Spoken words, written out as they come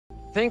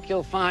think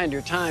you'll find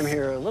your time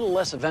here a little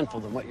less eventful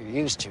than what you're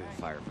used to.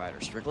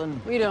 Firefighter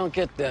Strickland? We don't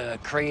get the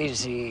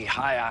crazy,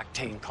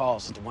 high-octane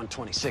calls that the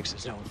 126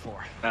 is known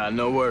for.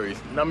 No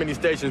worries. Not many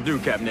stations do,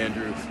 Captain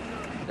Andrews.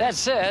 That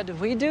said,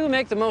 we do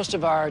make the most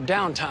of our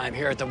downtime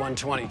here at the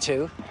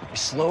 122. We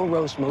slow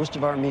roast most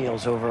of our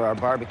meals over our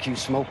barbecue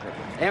smoker.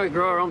 And we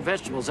grow our own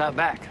vegetables out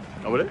back.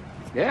 Over there?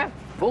 Yeah,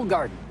 full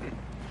garden.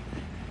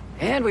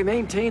 And we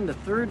maintain the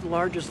third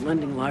largest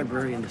lending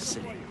library in the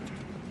city.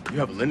 You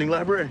have a lending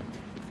library?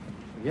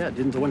 Yeah,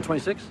 didn't the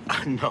 126?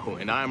 I know,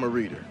 and I am a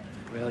reader.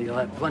 Well, you'll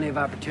have plenty of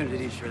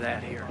opportunities for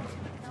that here.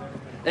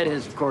 That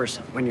is, of course,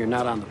 when you're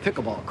not on the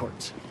pickleball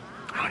courts.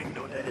 I don't even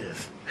know what that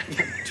is.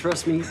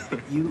 Trust me,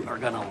 you are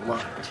gonna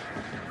love it.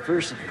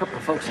 First, a couple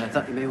of folks I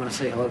thought you may want to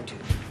say hello to.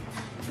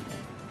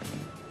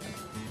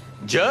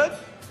 Judd?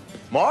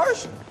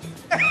 Marsh?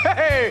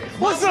 Hey,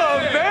 what's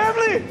up,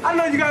 family? I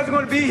know you guys are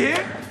gonna be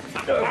here.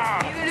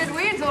 Neither did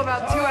we until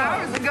about 2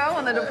 hours ago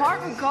when the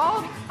department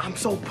called. I'm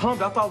so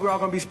pumped. I thought we were all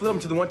gonna be split up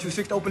until the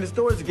 126 to open its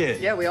doors again.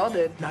 Yeah, we all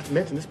did. Not to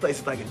mention, this place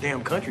is like a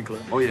damn country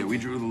club. Oh, yeah, we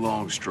drew the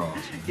long straws.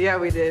 Yeah,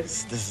 we did.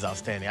 This is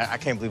outstanding. I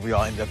can't believe we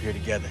all ended up here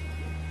together.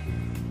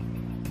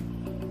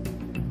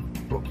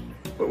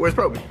 Where's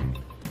Proby?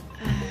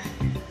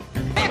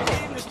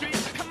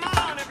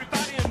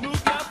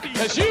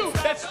 That's you!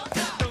 That's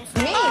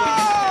Me?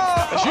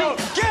 that's you!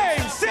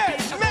 Game, set,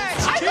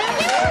 match!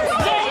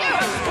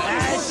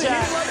 Nice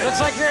shot.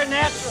 Looks like you're a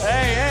natural.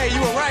 Hey,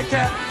 you were right,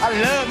 Cap. I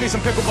love me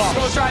some pickleball.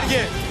 Go try it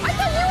again. I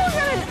thought you were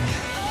gonna...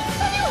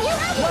 you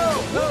had one.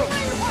 No.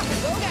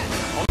 Go again.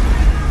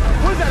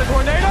 What is that, a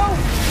tornado?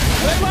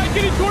 They like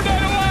getting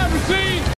tornado